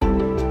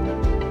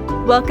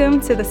Welcome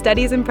to the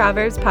Studies in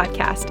Proverbs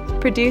podcast,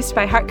 produced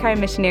by Heartcry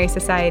Missionary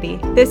Society.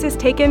 This is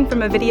taken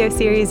from a video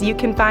series you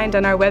can find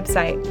on our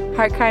website,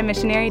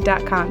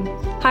 heartcrymissionary.com.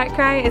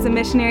 Heartcry is a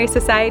missionary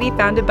society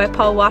founded by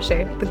Paul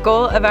Washer. The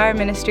goal of our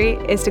ministry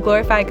is to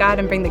glorify God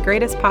and bring the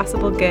greatest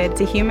possible good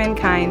to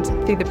humankind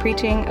through the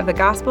preaching of the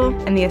gospel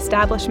and the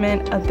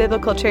establishment of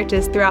biblical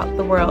churches throughout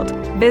the world.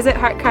 Visit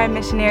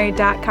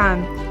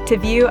heartcrymissionary.com to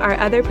view our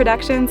other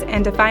productions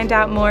and to find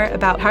out more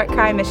about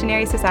Heartcry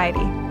Missionary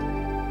Society.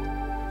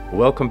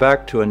 Welcome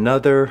back to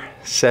another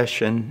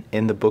session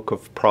in the book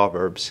of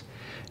Proverbs.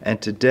 And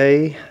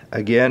today,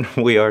 again,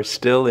 we are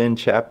still in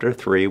chapter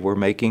 3. We're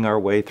making our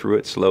way through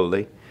it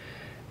slowly.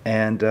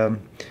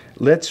 And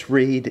let's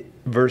read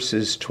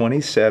verses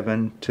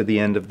 27 to the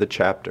end of the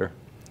chapter.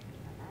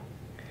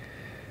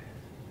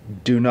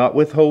 Do not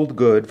withhold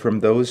good from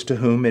those to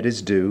whom it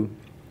is due,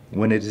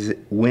 when it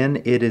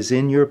is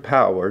in your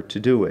power to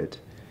do it.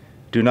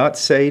 Do not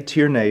say to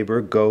your neighbor,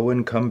 go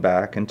and come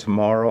back, and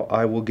tomorrow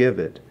I will give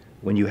it,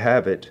 when you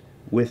have it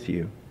with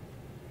you.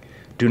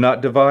 Do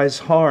not devise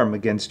harm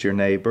against your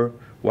neighbor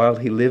while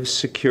he lives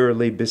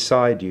securely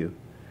beside you.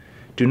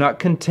 Do not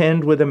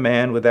contend with a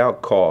man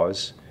without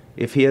cause,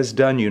 if he has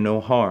done you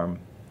no harm.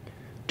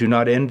 Do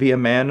not envy a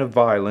man of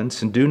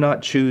violence, and do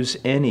not choose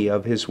any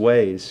of his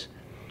ways.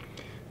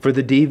 For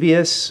the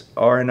devious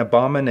are an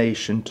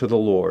abomination to the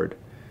Lord,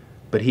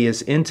 but he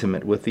is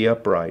intimate with the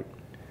upright.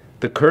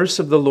 The curse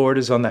of the Lord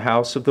is on the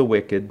house of the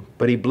wicked,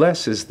 but he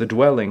blesses the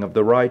dwelling of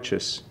the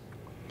righteous.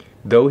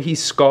 Though he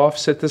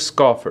scoffs at the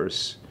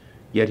scoffers,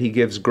 yet he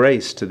gives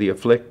grace to the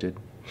afflicted.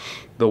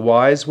 The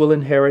wise will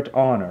inherit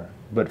honor,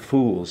 but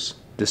fools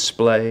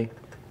display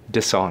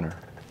dishonor.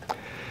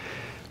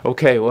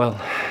 Okay,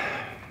 well,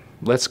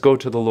 let's go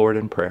to the Lord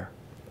in prayer.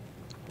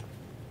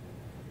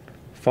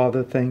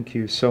 Father, thank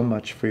you so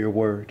much for your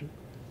word.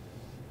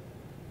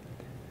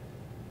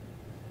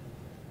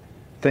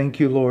 Thank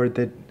you, Lord,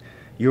 that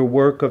your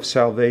work of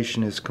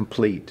salvation is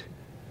complete,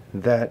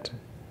 that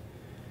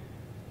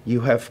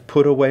you have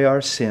put away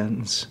our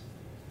sins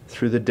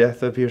through the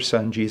death of your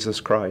Son, Jesus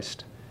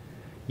Christ.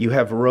 You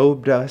have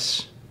robed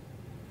us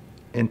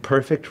in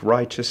perfect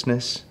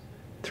righteousness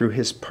through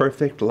his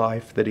perfect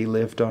life that he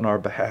lived on our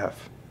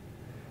behalf.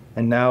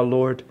 And now,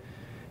 Lord,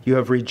 you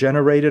have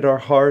regenerated our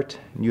heart,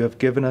 and you have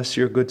given us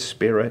your good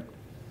spirit,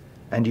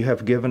 and you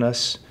have given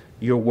us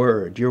your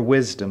word, your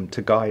wisdom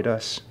to guide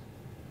us.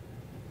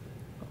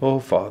 Oh,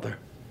 Father,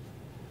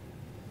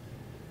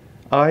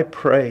 I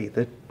pray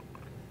that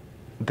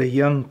the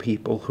young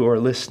people who are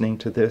listening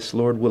to this,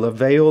 Lord, will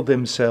avail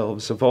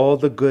themselves of all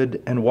the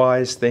good and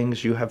wise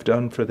things you have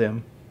done for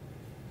them.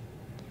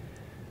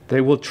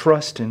 They will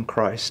trust in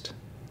Christ,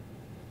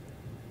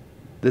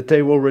 that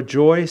they will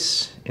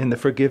rejoice in the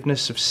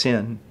forgiveness of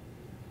sin.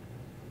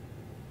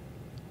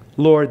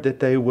 Lord, that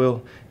they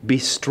will be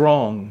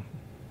strong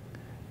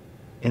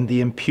in the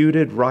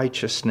imputed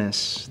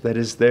righteousness that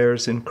is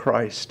theirs in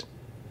Christ.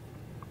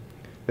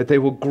 That they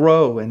will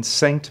grow in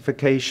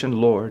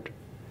sanctification, Lord,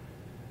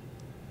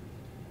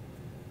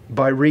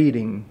 by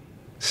reading,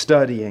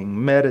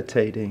 studying,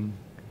 meditating,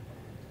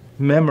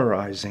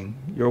 memorizing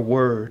your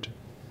word.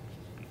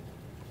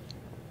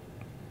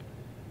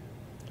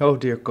 Oh,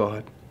 dear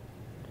God,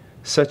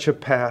 such a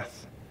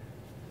path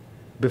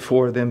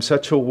before them,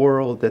 such a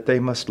world that they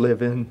must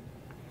live in.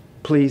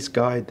 Please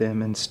guide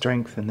them and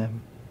strengthen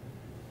them.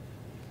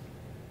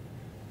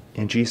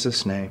 In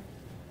Jesus' name,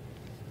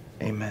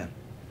 amen.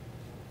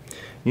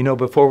 You know,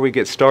 before we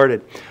get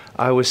started,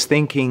 I was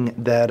thinking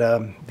that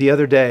the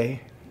other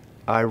day,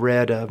 I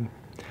read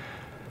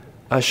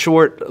a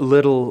short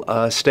little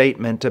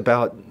statement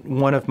about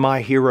one of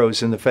my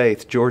heroes in the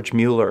faith, George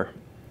Mueller,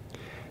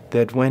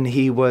 that when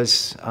he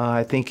was,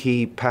 I think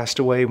he passed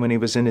away when he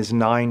was in his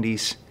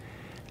 90s,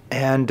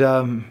 and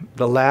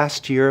the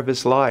last year of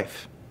his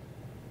life,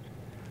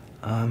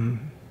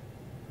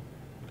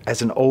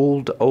 as an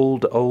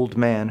old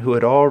man who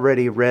had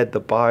already read the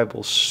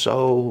Bible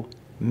so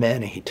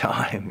many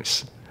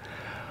times,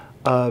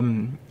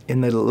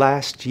 in the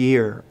last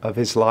year of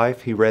his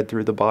life, he read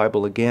through the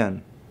Bible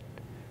again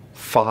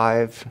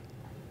 5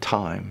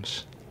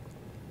 times.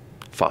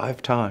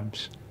 5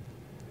 times.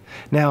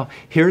 Now,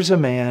 here's a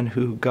man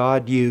who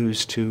God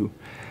used to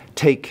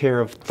take care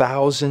of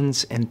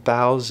thousands and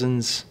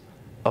thousands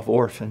of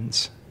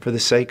orphans for the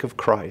sake of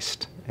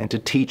Christ and to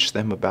teach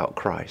them about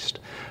Christ.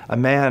 A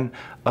man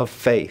of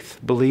faith,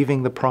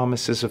 believing the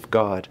promises of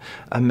God.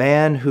 A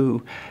man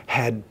who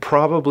had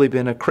probably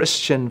been a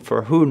Christian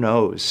for, who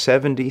knows,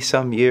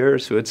 70-some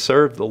years, who had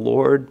served the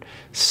Lord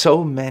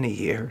so many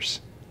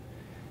years.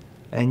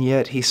 And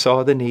yet he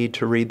saw the need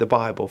to read the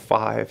Bible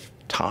 5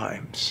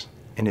 times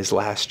in his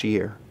last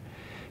year.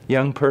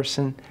 Young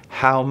person,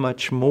 how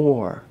much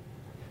more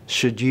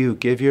should you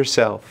give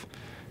yourself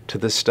to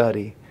the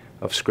study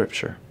of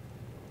Scripture?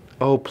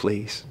 Oh,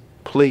 please.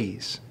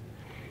 Please,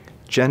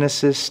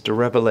 Genesis to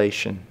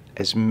Revelation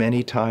as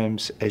many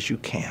times as you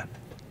can.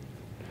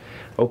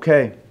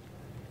 Okay,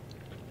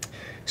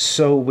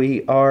 so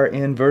we are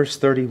in verse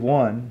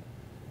 31.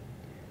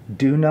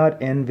 Do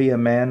not envy a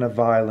man of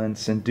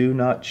violence, and do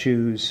not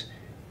choose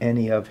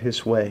any of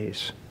his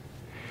ways.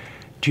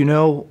 Do you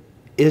know,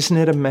 isn't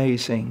it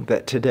amazing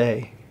that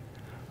today,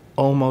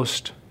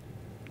 almost,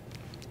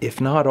 if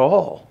not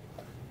all,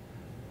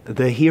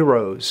 the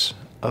heroes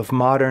of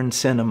modern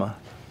cinema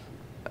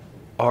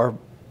are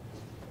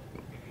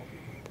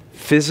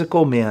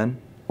physical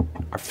men,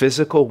 are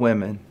physical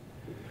women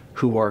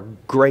who are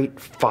great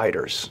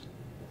fighters,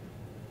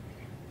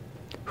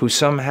 who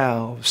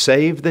somehow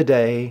save the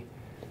day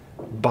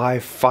by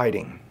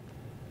fighting,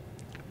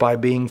 by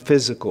being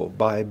physical,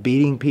 by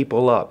beating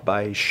people up,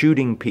 by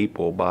shooting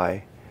people,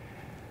 by...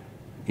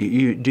 do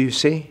you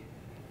see?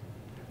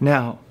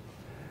 Now,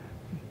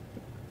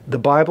 the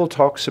Bible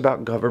talks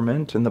about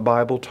government, and the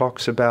Bible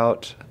talks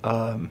about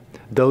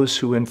those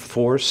who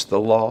enforce the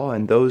law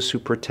and those who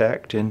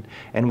protect, and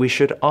we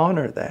should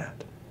honor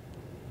that.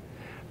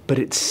 But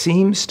it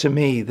seems to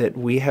me that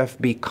we have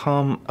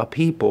become a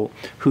people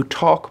who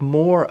talk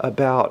more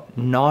about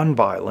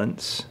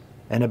nonviolence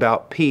and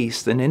about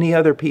peace than any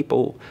other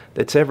people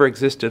that's ever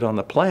existed on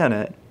the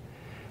planet.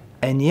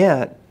 And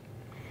yet,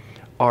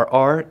 our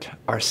art,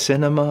 our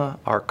cinema,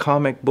 our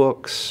comic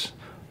books,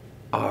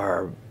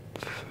 our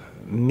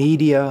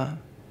media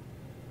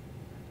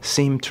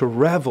seem to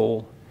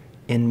revel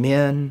in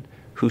men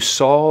who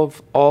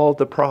solve all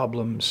the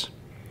problems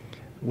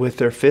with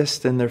their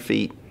fists and their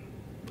feet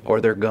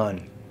or their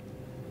gun.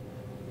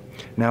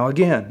 Now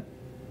again,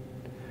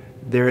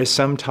 there is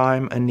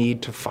sometimes a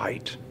need to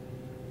fight.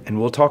 And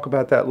we'll talk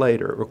about that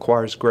later. It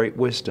requires great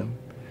wisdom.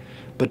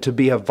 But to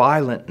be a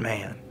violent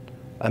man,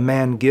 a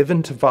man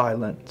given to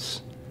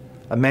violence,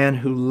 a man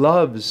who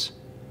loves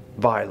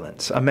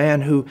violence, a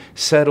man who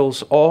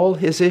settles all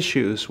his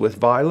issues with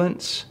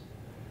violence,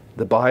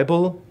 the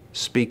Bible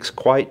speaks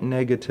quite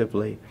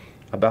negatively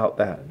about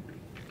that.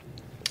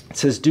 It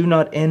says, do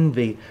not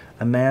envy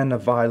a man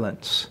of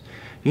violence.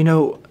 You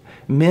know,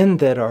 men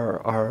that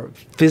are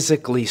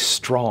physically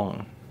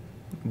strong,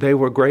 they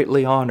were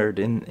greatly honored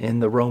in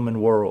the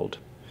Roman world.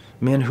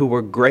 Men who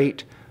were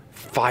great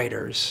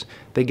fighters.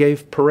 They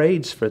gave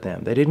parades for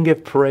them. They didn't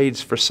give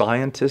parades for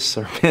scientists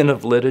or men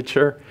of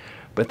literature,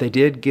 but they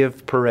did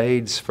give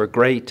parades for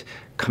great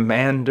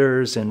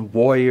commanders and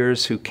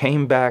warriors who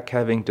came back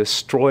having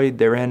destroyed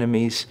their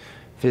enemies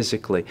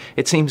physically.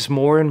 It seems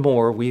more and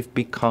more we've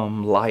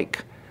become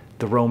like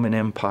the Roman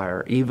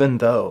Empire, even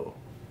though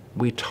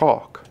we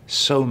talk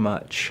so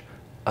much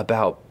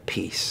about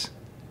peace.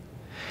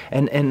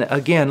 And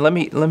again, let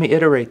me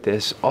iterate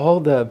this. All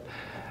the,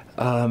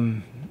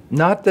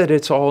 not that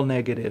it's all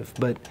negative,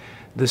 but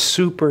the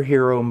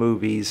superhero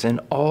movies and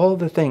all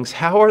the things,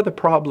 how are the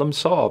problems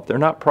solved? They're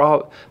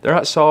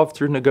not solved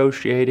through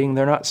negotiating.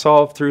 They're not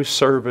solved through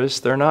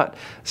service. They're not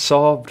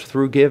solved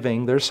through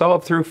giving. They're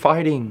solved through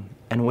fighting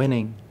and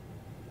winning.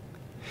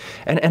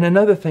 And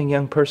another thing,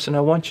 young person,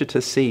 I want you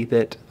to see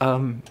that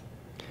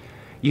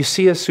you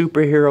see a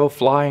superhero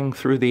flying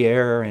through the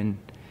air and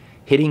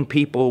hitting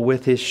people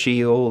with his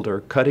shield,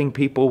 or cutting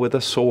people with a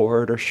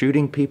sword, or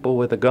shooting people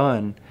with a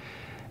gun.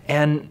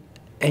 And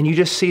you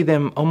just see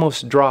them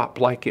almost drop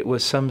like it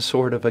was some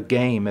sort of a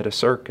game at a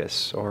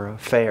circus or a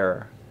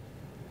fair.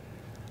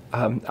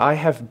 I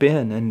have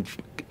been in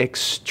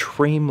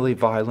extremely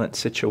violent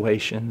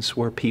situations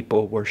where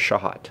people were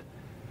shot,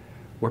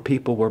 where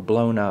people were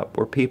blown up,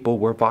 where people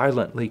were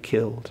violently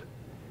killed.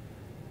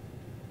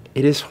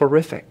 It is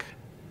horrific,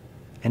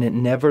 and it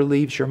never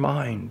leaves your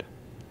mind.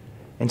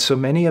 And so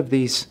many of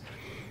these,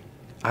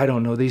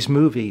 these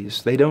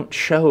movies, they don't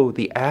show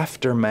the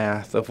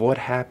aftermath of what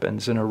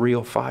happens in a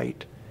real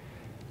fight.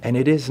 And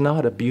it is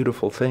not a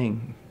beautiful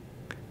thing.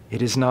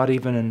 It is not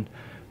even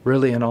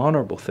really an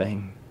honorable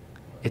thing.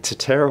 It's a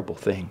terrible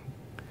thing.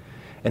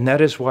 And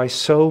that is why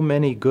so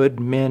many good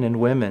men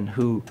and women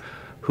who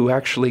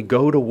actually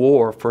go to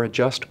war for a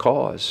just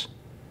cause,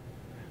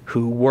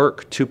 who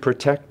work to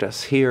protect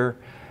us here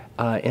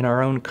in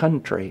our own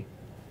country,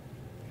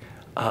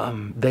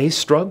 they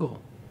struggle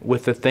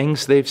with the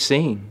things they've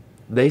seen.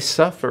 They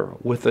suffer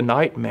with the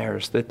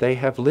nightmares that they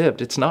have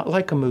lived. It's not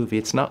like a movie.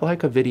 It's not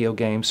like a video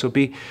game. So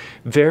be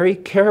very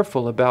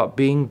careful about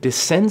being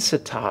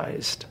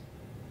desensitized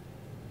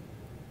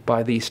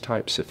by these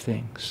types of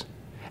things.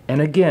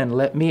 And again,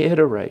 let me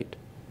iterate.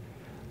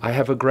 I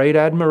have a great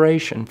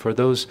admiration for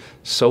those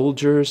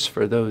soldiers,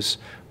 for those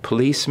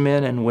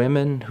policemen and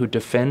women who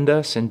defend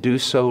us and do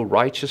so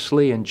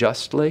righteously and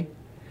justly.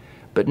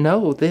 But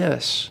know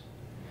this,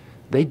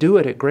 they do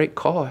it at great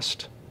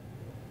cost.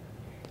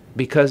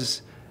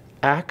 Because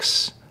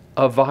acts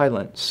of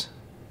violence,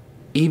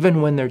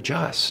 even when they're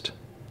just,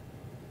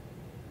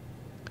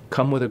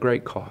 come with a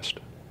great cost.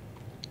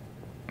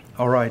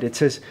 All right, it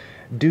says,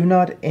 do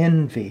not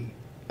envy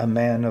a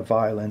man of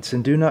violence,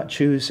 and do not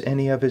choose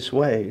any of his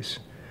ways.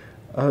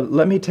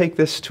 Let me take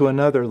this to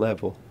another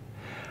level.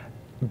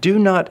 Do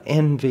not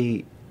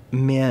envy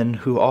men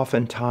who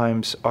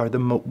oftentimes are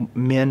the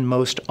men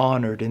most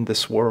honored in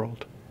this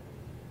world.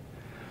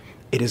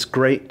 It is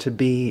great to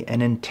be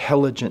an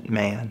intelligent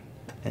man,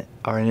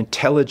 or an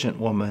intelligent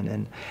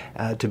woman,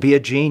 and to be a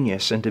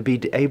genius, and to be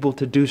able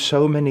to do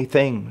so many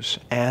things,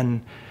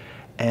 and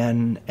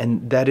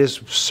that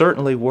is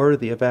certainly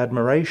worthy of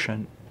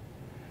admiration.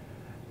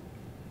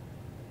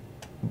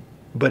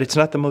 But it's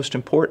not the most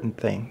important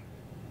thing.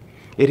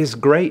 It is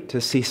great to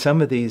see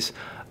some of these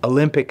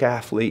Olympic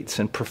athletes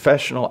and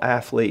professional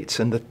athletes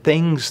and the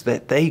things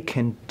that they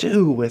can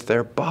do with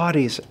their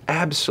bodies,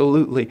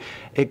 absolutely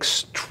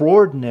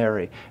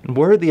extraordinary and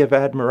worthy of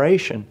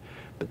admiration.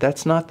 But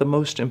that's not the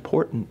most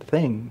important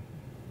thing.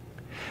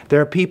 There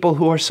are people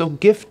who are so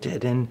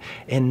gifted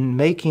in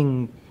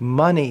making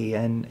money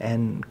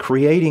and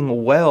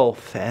creating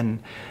wealth,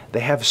 and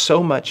they have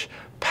so much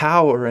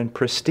power and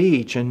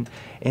prestige, and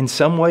in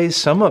some ways,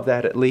 some of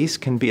that at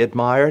least can be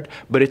admired,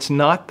 but it's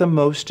not the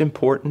most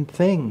important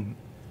thing.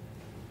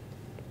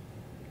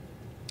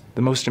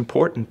 The most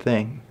important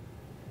thing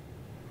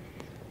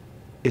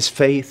is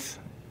faith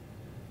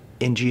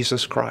in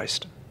Jesus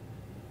Christ,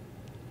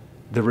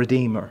 the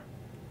Redeemer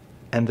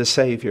and the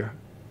Savior.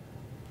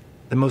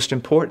 The most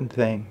important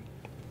thing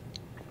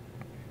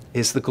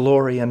is the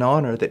glory and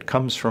honor that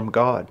comes from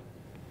God.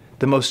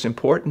 The most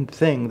important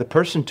thing, the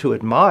person to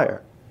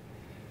admire,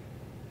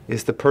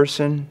 is the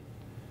person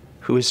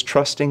who is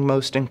trusting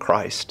most in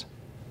Christ,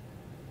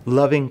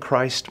 loving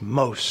Christ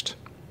most,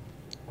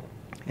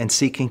 and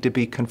seeking to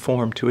be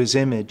conformed to His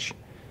image.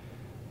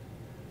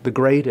 The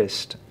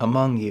greatest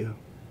among you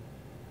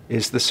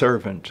is the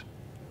servant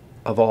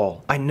of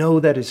all. I know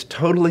that is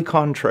totally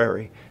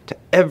contrary to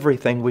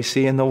everything we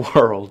see in the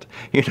world.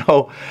 You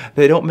know,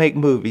 they don't make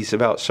movies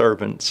about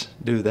servants,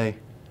 do they?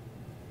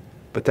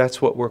 But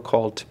that's what we're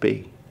called to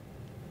be.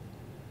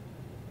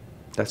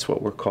 That's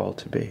what we're called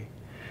to be.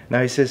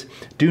 Now he says,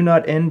 do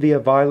not envy a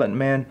violent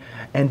man,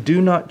 and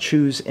do not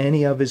choose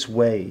any of his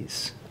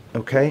ways.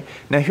 Okay?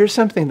 Now here's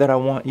something that I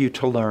want you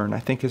to learn. I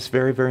think is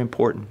very, very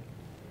important.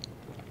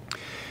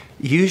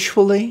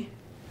 Usually,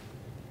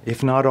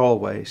 if not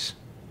always,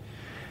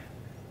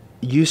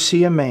 you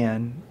see a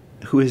man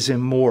who is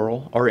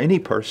immoral, or any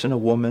person, a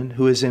woman,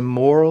 who is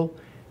immoral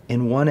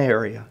in one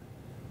area,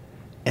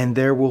 and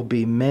there will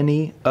be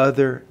many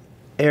other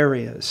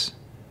areas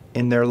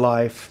in their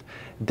life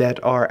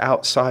that are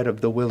outside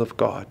of the will of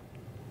God.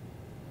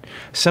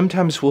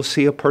 Sometimes we'll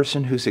see a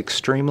person who's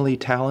extremely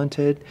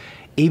talented,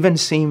 even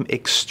seem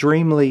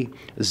extremely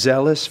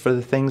zealous for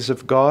the things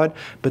of God,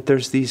 but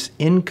there's these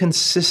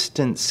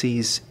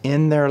inconsistencies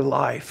in their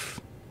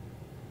life.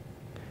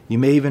 You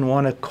may even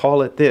want to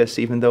call it this,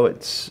 even though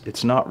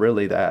it's not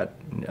really that.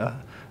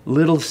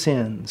 Little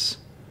sins,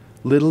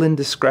 little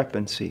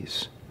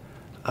indiscrepancies,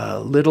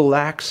 little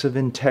lacks of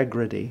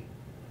integrity,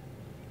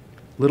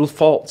 little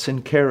faults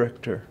in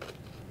character.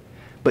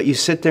 But you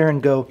sit there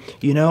and go,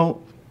 you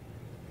know,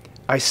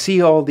 I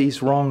see all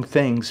these wrong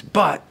things,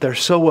 but they're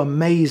so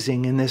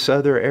amazing in this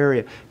other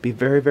area. Be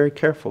very, very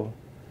careful.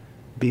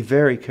 Be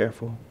very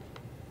careful.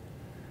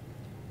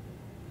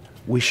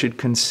 We should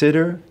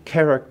consider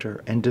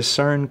character and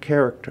discern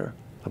character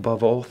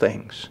above all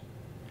things.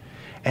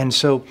 And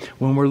so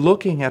when we're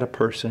looking at a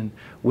person,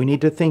 we need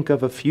to think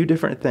of a few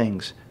different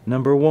things.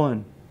 Number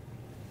one,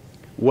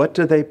 what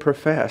do they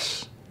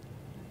profess?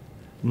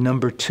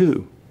 Number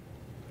two,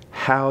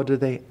 how do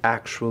they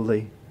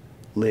actually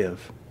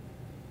live?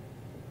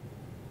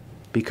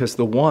 Because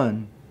the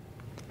one,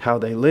 how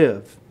they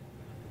live,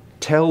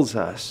 tells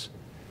us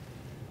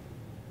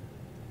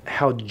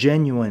how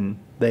genuine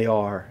they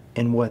are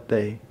in what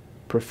they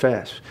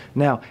profess.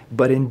 Now,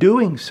 but in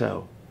doing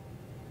so,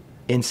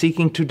 in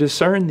seeking to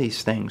discern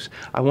these things,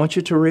 I want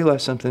you to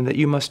realize something, that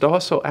you must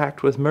also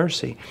act with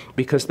mercy,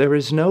 because there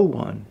is no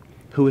one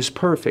who is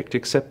perfect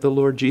except the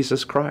Lord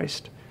Jesus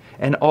Christ.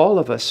 And all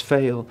of us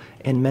fail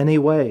in many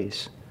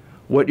ways.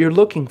 What you're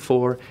looking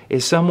for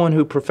is someone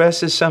who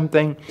professes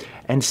something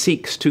and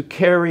seeks to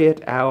carry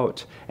it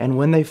out. And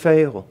when they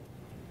fail,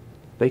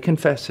 they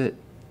confess it,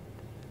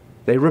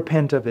 they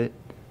repent of it,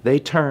 they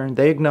turn,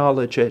 they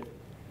acknowledge it,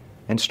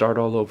 and start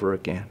all over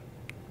again.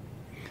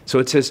 So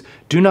it says,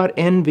 do not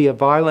envy a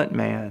violent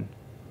man.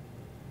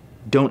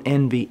 Don't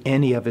envy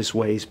any of his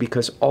ways,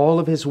 because all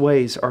of his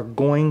ways are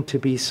going to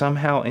be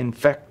somehow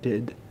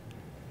infected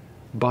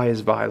by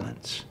his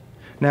violence.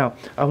 Now,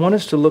 I want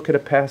us to look at a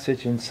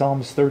passage in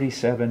Psalms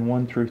 37,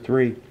 1 through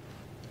 3.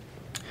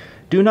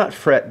 Do not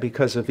fret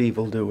because of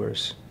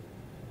evildoers.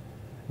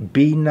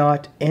 Be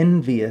not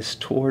envious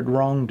toward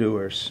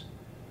wrongdoers,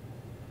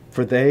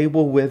 for they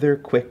will wither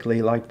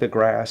quickly like the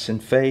grass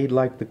and fade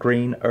like the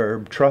green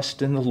herb.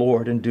 Trust in the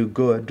Lord and do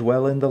good.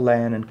 Dwell in the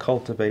land and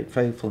cultivate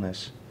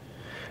faithfulness.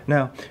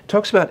 Now, it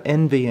talks about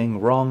envying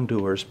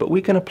wrongdoers, but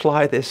we can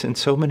apply this in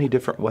so many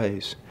different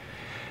ways.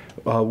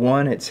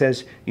 One, it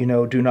says,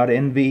 do not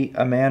envy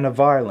a man of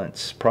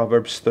violence,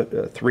 Proverbs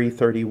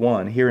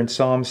 3:31. Here in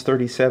Psalms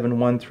 37,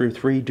 1 through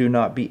 3, do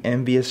not be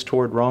envious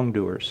toward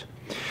wrongdoers.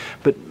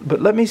 But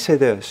let me say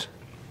this.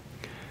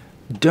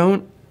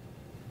 Don't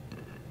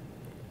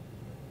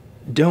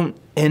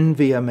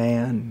envy a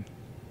man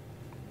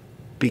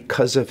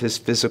because of his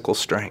physical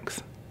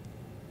strength.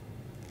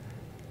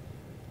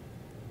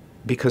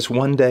 because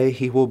one day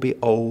he will be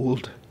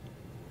old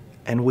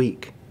and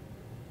weak.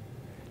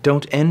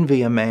 Don't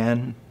envy a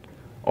man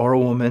or a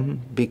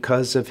woman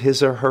because of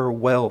his or her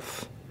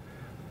wealth,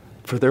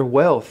 for their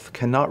wealth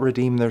cannot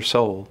redeem their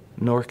soul,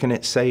 nor can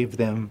it save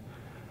them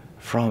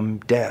from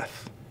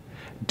death.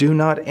 Do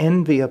not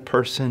envy a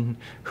person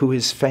who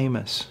is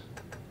famous,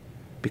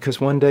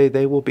 because one day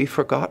they will be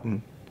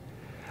forgotten.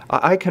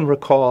 I can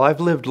recall,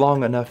 I've lived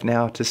long enough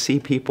now to see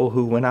people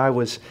who, when I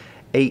was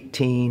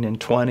 18 and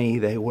 20,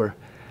 they were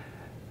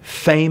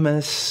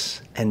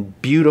famous and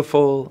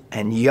beautiful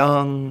and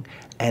young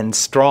and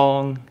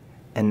strong,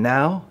 and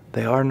now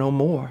they are no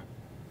more.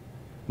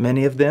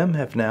 Many of them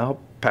have now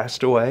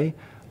passed away.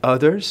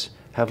 Others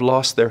have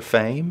lost their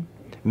fame.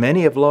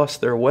 Many have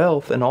lost their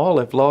wealth, and all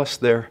have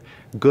lost their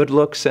good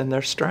looks and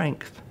their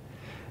strength.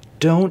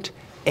 Don't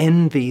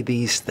envy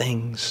these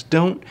things.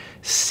 Don't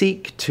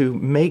seek to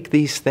make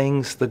these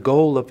things the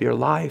goal of your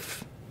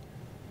life,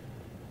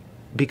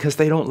 because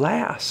they don't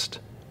last.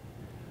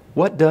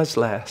 What does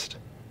last?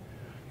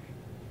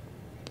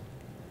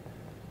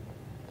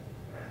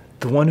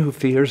 The one who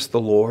fears the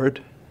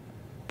Lord,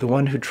 the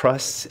one who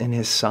trusts in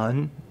His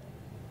Son,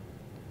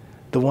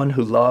 the one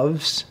who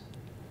loves.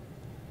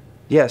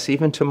 Yes,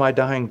 even to my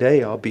dying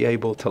day I'll be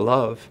able to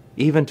love.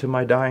 Even to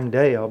my dying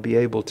day I'll be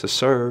able to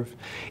serve.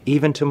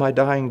 Even to my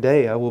dying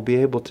day I will be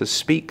able to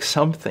speak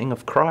something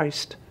of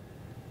Christ,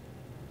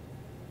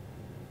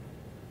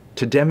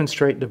 to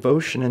demonstrate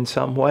devotion in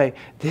some way.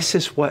 This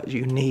is what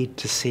you need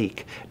to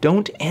seek.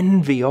 Don't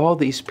envy all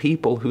these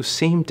people who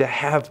seem to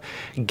have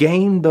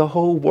gained the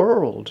whole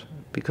world,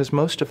 because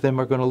most of them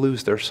are going to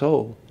lose their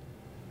soul.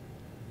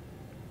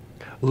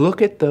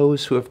 Look at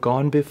those who have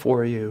gone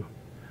before you,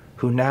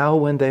 who now,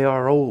 when they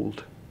are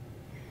old,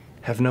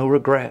 have no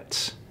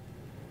regrets,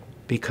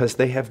 because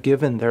they have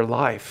given their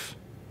life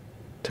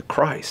to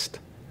Christ,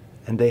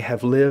 and they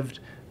have lived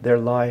their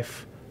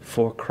life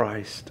for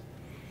Christ.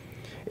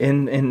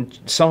 In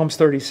Psalms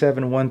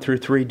 37, 1 through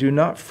 3, do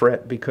not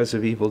fret because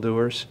of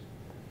evildoers.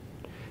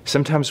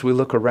 Sometimes we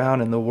look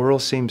around and the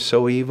world seems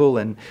so evil,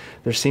 and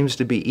there seems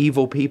to be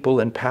evil people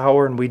in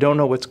power, and we don't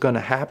know what's going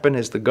to happen.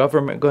 Is the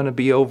government going to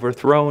be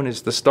overthrown?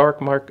 Is the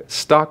stock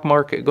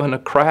market going to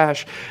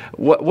crash?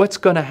 What's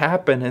going to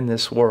happen in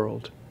this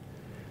world?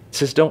 It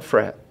says, don't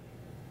fret.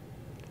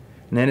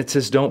 And then it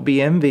says, don't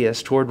be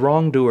envious toward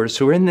wrongdoers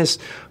who in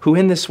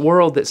this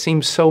world that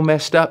seems so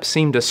messed up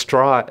seem to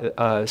thrive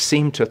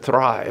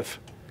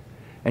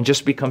and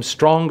just become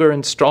stronger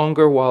and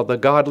stronger, while the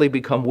godly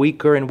become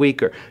weaker and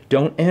weaker.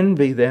 Don't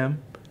envy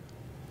them.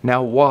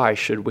 Now, why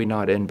should we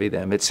not envy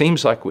them? It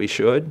seems like we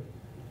should.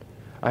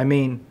 I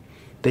mean,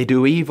 they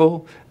do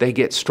evil, they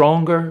get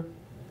stronger,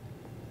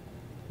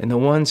 and the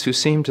ones who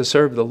seem to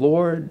serve the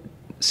Lord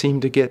seem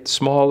to get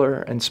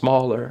smaller and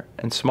smaller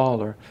and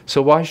smaller.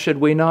 So why should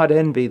we not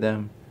envy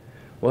them?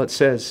 Well, it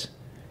says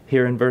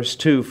here in verse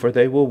 2, for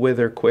they will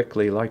wither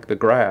quickly like the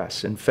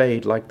grass and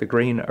fade like the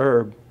green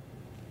herb.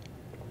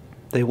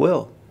 They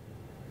will.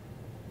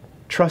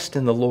 Trust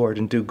in the Lord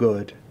and do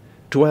good.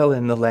 Dwell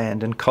in the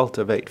land and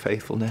cultivate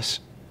faithfulness.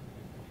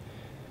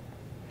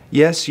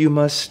 Yes, you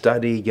must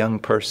study, young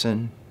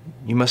person.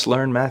 You must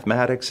learn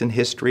mathematics and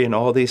history and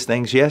all these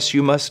things. Yes,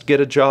 you must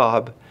get a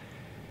job,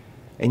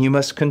 and you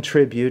must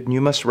contribute, and you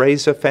must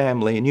raise a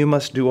family, and you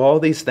must do all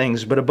these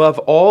things. But above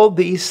all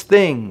these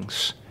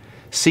things,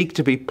 seek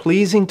to be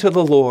pleasing to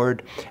the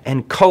Lord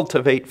and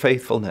cultivate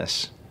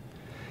faithfulness.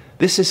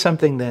 This is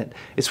something that,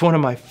 it's one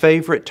of my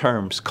favorite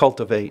terms,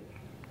 cultivate.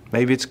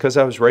 Maybe it's because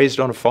I was raised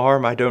on a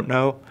farm, I don't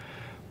know.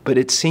 But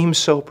it seems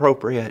so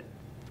appropriate.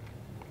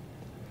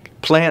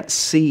 Plant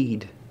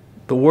seed,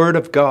 the Word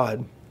of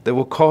God, that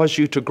will cause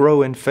you to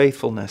grow in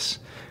faithfulness.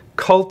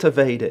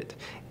 Cultivate it.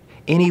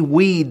 Any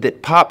weed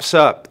that pops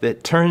up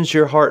that turns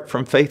your heart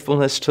from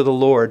faithfulness to the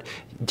Lord,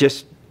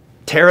 just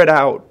tear it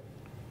out.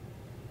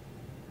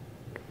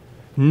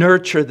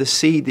 Nurture the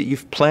seed that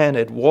you've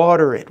planted.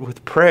 Water it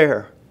with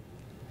prayer.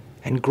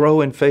 And grow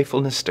in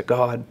faithfulness to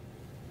God.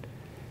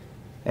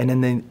 And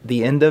in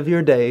the end of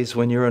your days,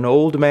 when you're an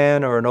old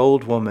man or an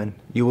old woman,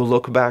 you will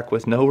look back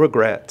with no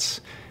regrets,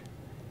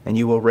 and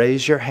you will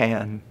raise your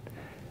hand,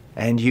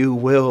 and you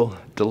will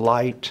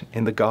delight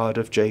in the God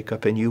of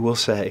Jacob, and you will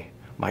say,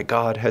 my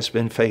God has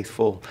been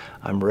faithful.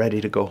 I'm ready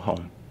to go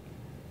home.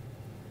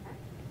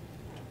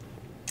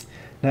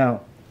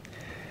 Now,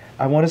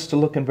 I want us to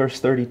look in verse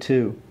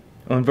 32.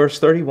 In verse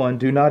 31,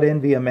 do not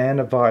envy a man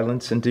of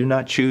violence, and do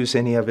not choose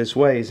any of his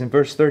ways. In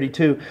verse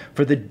 32,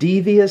 for the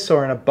devious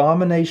are an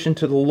abomination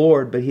to the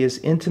Lord, but he is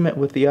intimate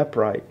with the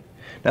upright.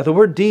 Now the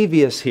word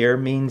devious here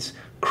means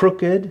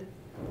crooked,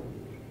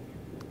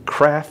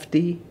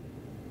 crafty,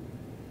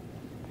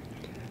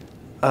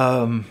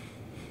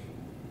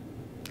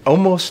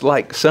 almost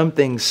like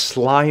something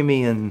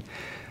slimy and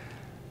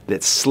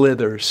that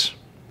slithers.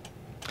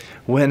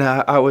 When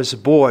I was a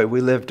boy,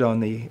 we lived on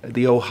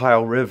the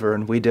Ohio River,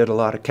 and we did a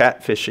lot of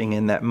catfishing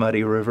in that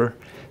muddy river,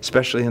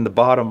 especially in the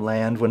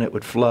bottomland when it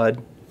would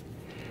flood.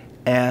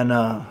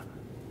 And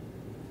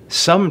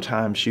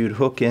sometimes you'd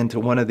hook into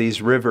one of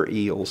these river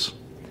eels,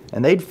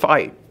 and they'd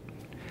fight.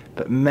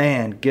 But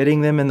man,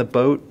 getting them in the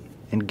boat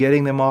and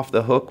getting them off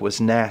the hook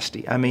was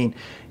nasty. I mean,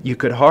 you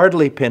could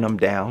hardly pin them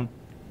down.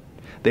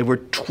 They were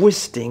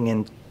twisting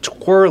and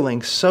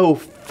twirling so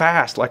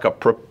fast like a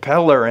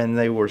propeller, and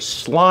they were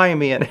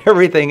slimy and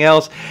everything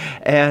else.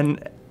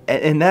 And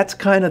that's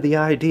kind of the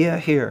idea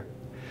here.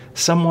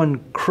 Someone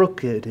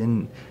crooked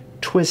and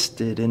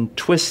twisted and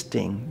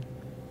twisting.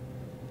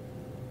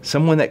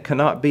 Someone that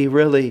cannot be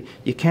really,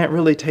 you can't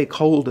really take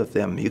hold of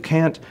them. You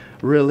can't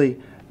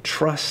really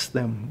trust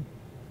them.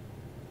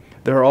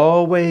 They're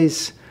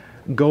always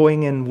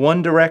going in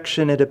one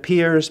direction, it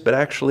appears, but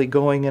actually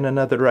going in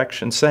another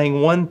direction,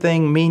 saying one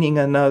thing, meaning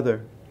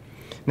another.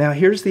 Now,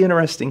 here's the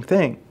interesting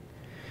thing.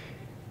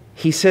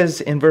 He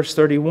says in verse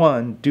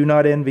 31, do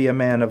not envy a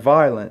man of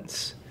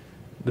violence.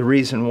 The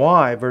reason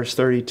why, verse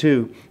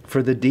 32,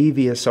 for the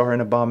devious are an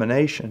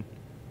abomination.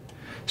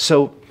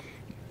 So,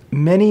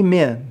 many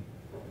men,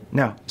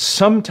 now,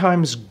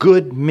 sometimes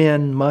good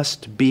men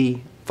must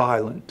be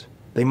violent.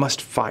 They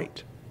must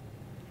fight.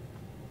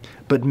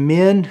 But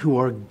men who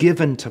are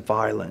given to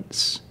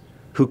violence,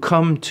 who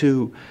come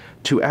to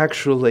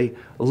actually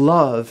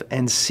love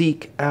and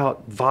seek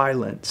out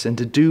violence and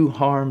to do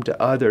harm to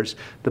others,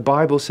 the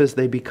Bible says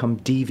they become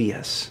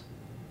devious.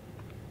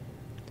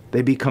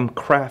 They become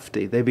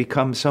crafty. They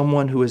become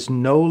someone who is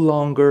no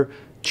longer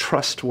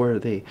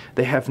trustworthy.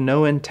 They have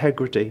no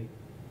integrity.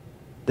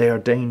 They are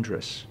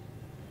dangerous.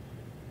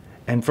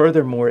 And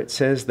furthermore, it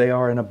says they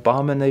are an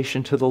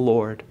abomination to the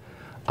Lord.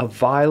 A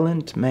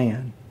violent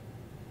man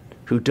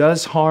who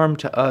does harm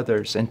to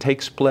others and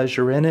takes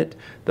pleasure in it,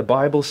 the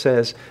Bible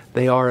says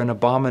they are an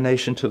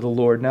abomination to the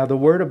Lord. Now, the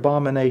word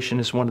abomination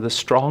is one of the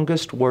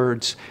strongest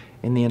words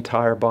in the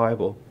entire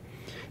Bible.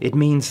 It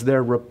means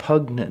they're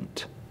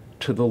repugnant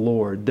to the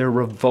Lord. They're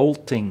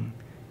revolting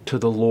to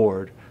the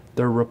Lord.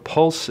 They're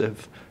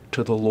repulsive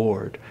to the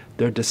Lord.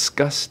 They're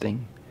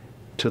disgusting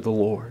to the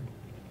Lord.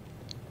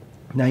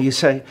 Now you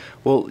say,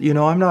 well,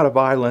 I'm not a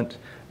violent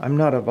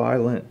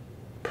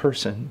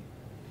person.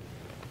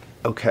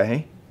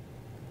 Okay.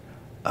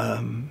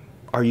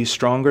 Are you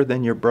stronger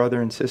than your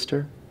brother and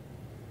sister?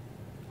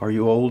 Are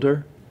you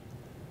older?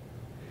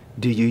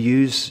 Do you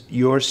use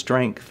your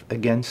strength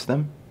against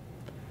them?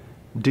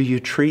 Do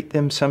you treat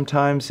them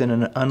sometimes in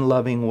an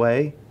unloving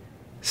way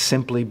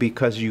simply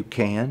because you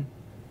can?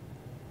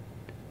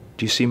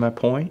 Do you see my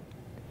point?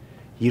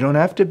 You don't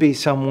have to be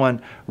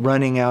someone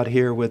running out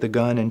here with a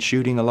gun and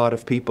shooting a lot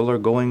of people or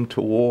going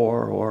to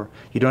war, or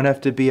you don't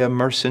have to be a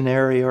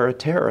mercenary or a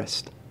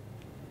terrorist.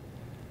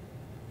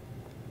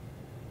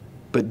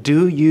 But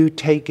do you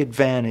take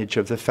advantage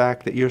of the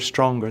fact that you're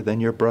stronger than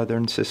your brother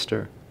and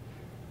sister?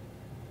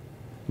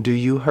 Do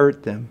you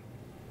hurt them?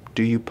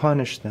 Do you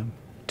punish them?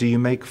 Do you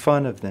make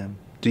fun of them?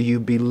 Do you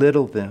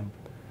belittle them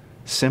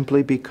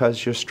simply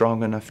because you're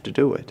strong enough to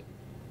do it?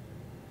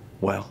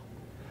 Well,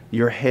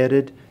 you're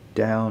headed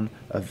down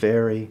a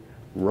very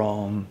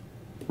wrong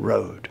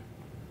road.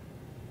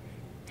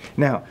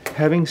 Now,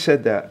 having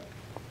said that,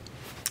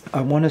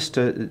 I want us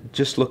to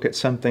just look at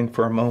something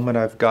for a moment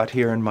I've got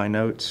here in my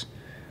notes.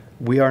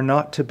 We are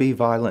not to be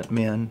violent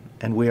men,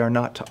 and we are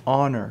not to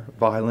honor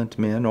violent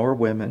men or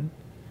women,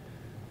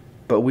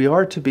 but we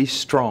are to be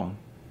strong,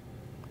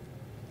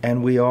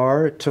 and we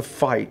are to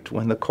fight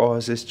when the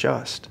cause is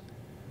just.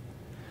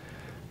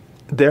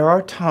 There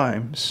are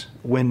times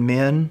when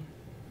men,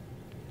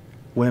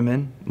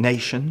 women,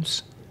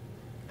 nations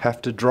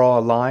have to draw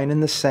a line in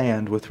the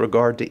sand with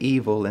regard to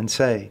evil and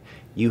say,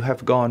 you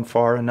have gone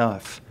far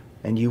enough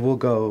and you will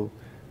go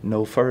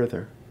no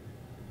further.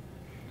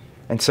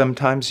 And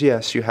sometimes,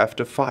 yes, you have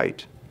to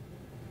fight.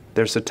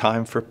 There's a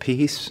time for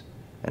peace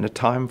and a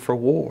time for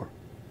war.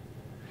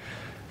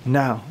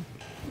 Now,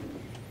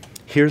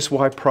 here's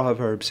why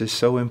Proverbs is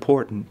so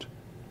important.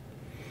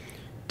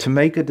 To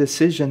make a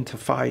decision to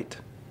fight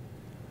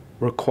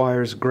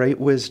requires great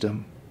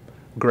wisdom,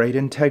 great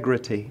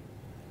integrity,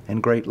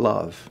 and great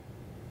love.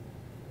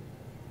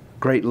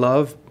 Great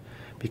love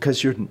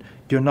because you're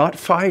not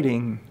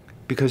fighting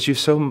because you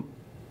so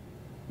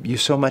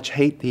much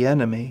hate the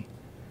enemy.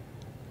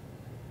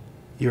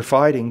 You're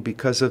fighting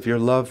because of your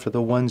love for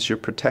the ones you're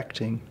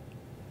protecting.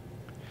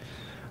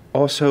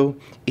 Also,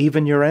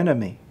 even your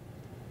enemy.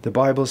 The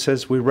Bible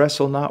says we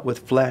wrestle not with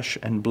flesh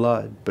and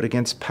blood, but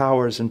against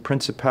powers and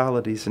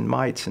principalities and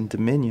mights and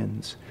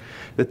dominions.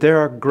 That there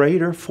are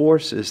greater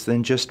forces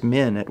than just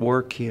men at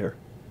work here.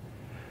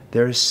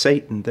 There is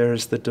Satan, there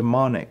is the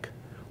demonic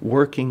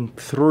working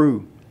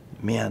through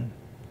men.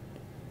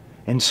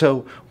 And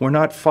so we're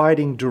not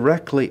fighting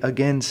directly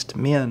against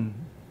men,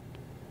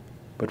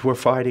 but we're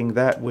fighting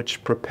that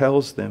which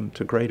propels them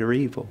to greater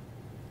evil.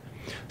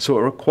 So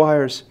it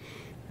requires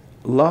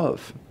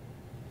love.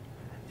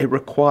 It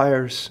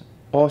requires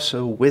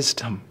also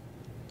wisdom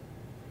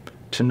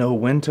to know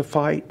when to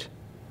fight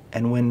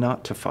and when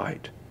not to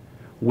fight,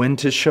 when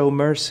to show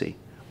mercy,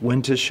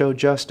 when to show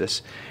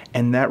justice.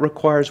 And that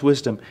requires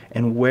wisdom.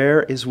 And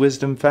where is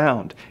wisdom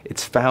found?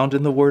 It's found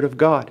in the Word of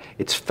God.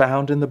 It's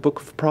found in the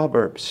book of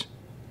Proverbs.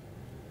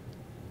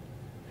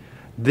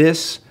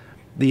 This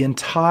The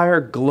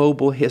entire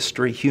global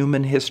history,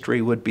 human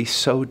history, would be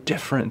so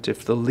different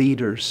if the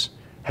leaders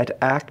had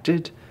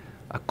acted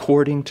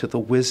according to the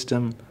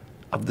wisdom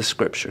of the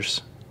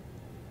Scriptures.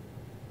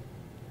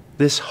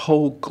 This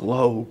whole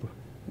globe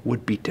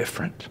would be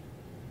different.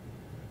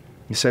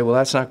 You say, well,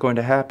 that's not going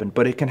to happen,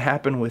 but it can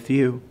happen with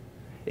you.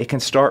 It can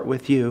start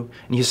with you.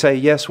 And you say,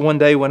 yes, one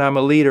day when I'm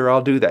a leader,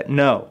 I'll do that.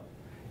 No.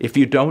 If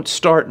you don't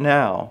start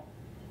now,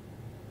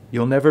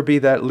 you'll never be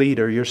that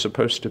leader you're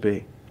supposed to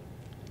be.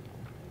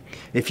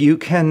 If you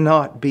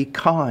cannot be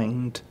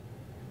kind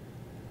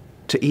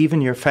to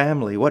even your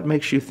family, what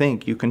makes you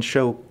think you can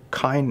show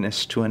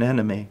kindness to an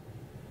enemy?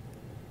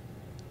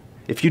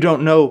 If you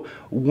don't know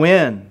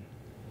when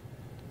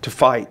to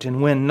fight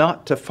and when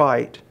not to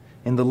fight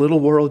in the little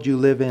world you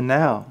live in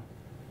now,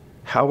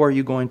 how are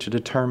you going to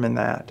determine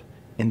that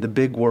in the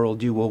big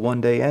world you will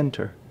one day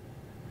enter?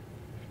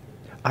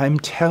 I'm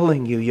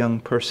telling you,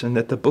 young person,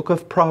 that the book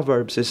of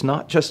Proverbs is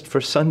not just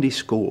for Sunday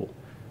school.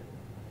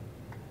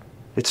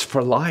 It's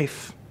for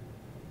life.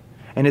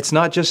 And it's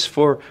not just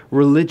for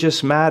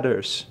religious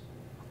matters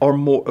or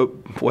more,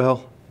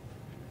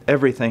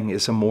 everything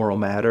is a moral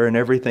matter and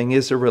everything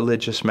is a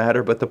religious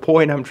matter. But the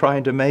point I'm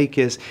trying to make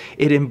is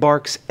it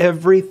embarks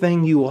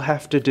everything you will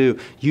have to do.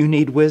 You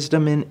need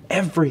wisdom in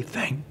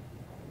everything.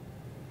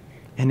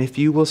 And if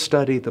you will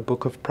study the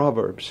book of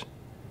Proverbs,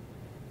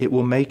 it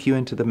will make you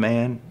into the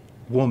man,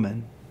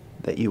 woman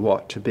that you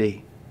ought to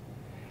be,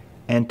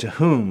 and to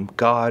whom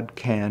God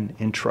can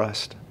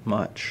entrust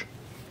much.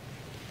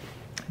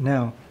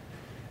 Now,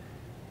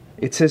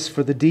 it says,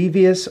 for the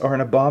devious are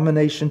an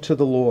abomination to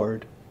the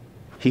Lord.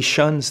 He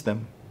shuns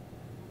them.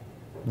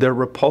 They're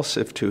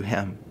repulsive to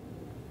Him.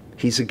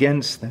 He's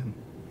against them.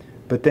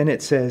 But then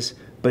it says,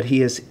 but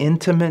He is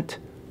intimate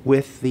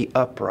with the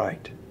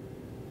upright.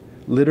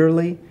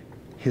 Literally,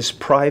 His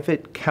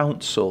private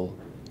counsel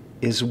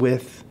is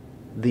with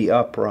the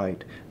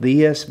upright.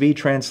 The ESV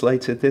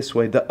translates it this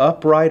way: the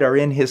upright are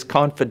in His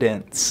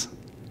confidence.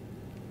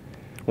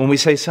 When we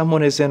say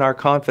someone is in our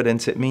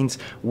confidence, it means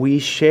we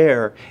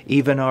share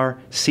even our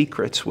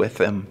secrets with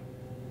them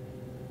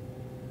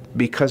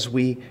because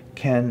we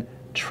can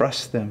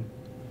trust them.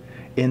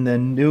 In the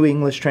New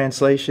English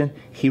translation,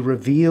 He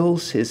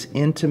reveals His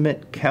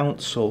intimate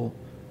counsel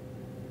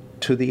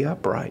to the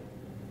upright.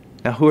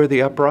 Now, who are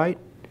the upright?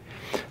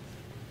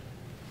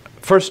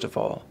 First of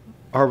all,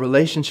 our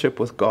relationship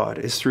with God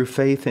is through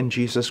faith in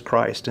Jesus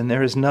Christ, and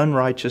there is none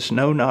righteous,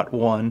 no, not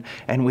one,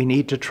 and we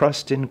need to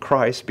trust in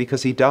Christ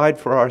because He died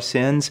for our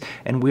sins,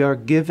 and we are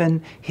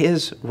given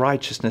His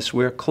righteousness.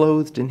 We are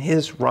clothed in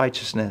His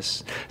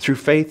righteousness. Through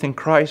faith in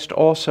Christ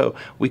also,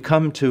 we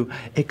come to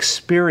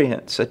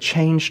experience a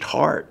changed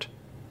heart,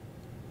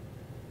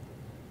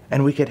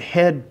 and we could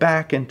head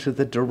back into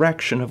the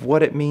direction of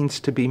what it means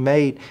to be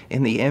made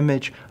in the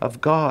image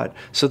of God.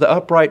 So the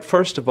upright,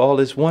 first of all,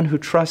 is one who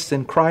trusts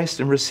in Christ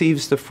and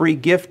receives the free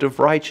gift of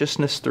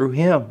righteousness through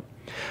Him.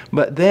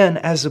 But then,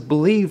 as a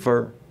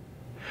believer,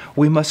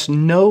 we must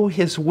know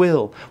His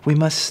will. We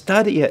must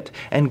study it,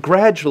 and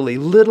gradually,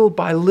 little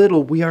by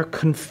little, we are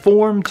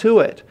conformed to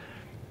it.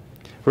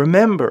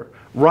 Remember,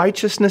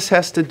 righteousness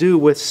has to do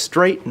with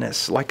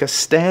straightness, like a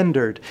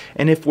standard.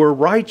 And if we're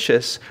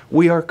righteous,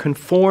 we are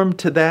conformed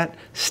to that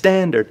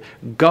standard.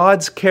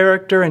 God's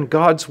character and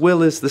God's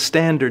will is the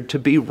standard. To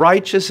be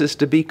righteous is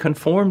to be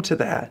conformed to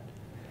that.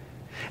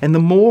 And the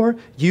more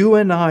you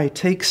and I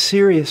take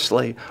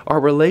seriously our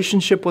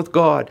relationship with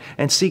God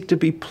and seek to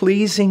be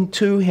pleasing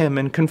to Him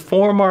and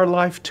conform our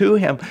life to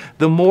Him,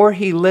 the more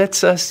He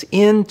lets us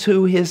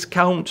into His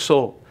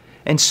counsel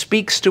and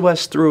speaks to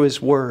us through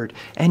His Word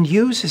and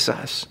uses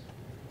us.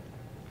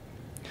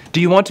 Do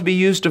you want to be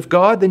used of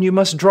God? Then you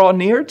must draw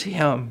near to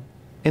Him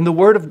in the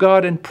Word of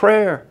God and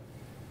prayer.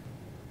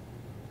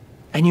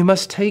 And you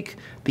must take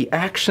the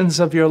actions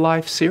of your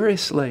life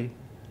seriously.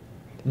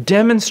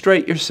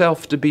 Demonstrate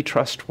yourself to be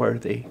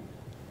trustworthy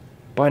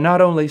by not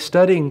only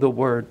studying the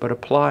Word, but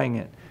applying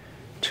it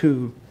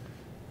to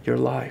your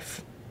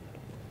life.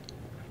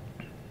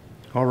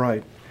 All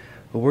right.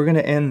 Well, we're going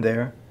to end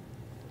there.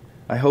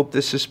 I hope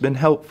this has been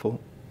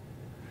helpful.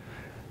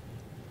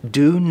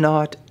 Do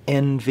not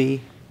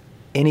envy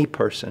any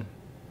person,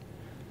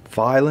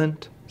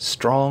 violent,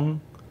 strong,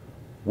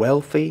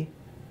 wealthy,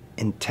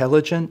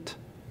 intelligent,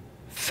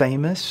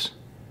 famous,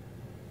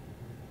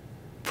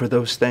 for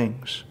those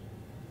things.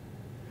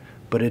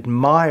 But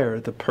admire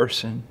the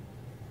person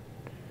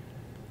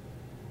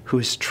who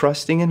is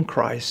trusting in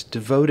Christ,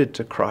 devoted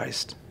to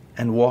Christ,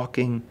 and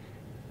walking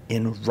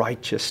in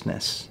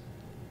righteousness.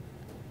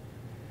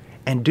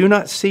 And do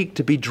not seek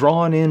to be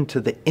drawn into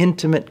the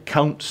intimate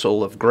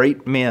counsel of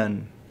great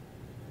men.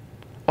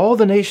 All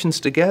the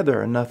nations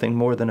together are nothing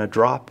more than a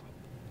drop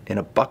in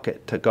a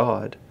bucket to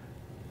God,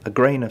 a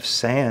grain of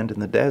sand in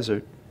the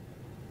desert,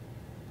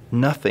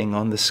 nothing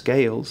on the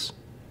scales.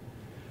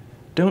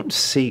 Don't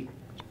seek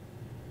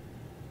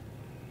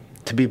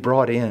to be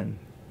brought in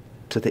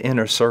to the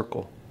inner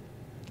circle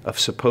of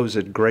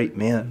supposed great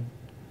men,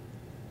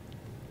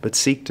 but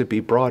seek to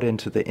be brought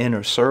into the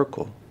inner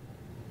circle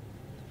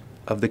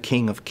of the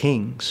King of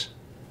Kings,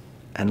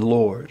 and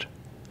Lord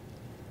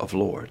of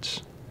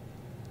Lords.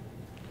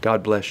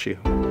 God bless you.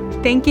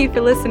 Thank you for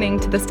listening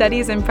to the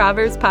Studies in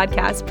Proverbs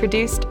podcast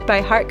produced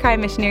by Heartcry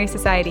Missionary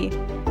Society.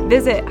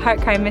 Visit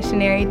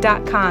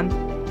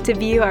heartcrymissionary.com to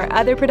view our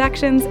other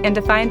productions and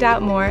to find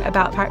out more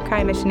about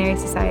Heartcry Missionary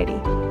Society.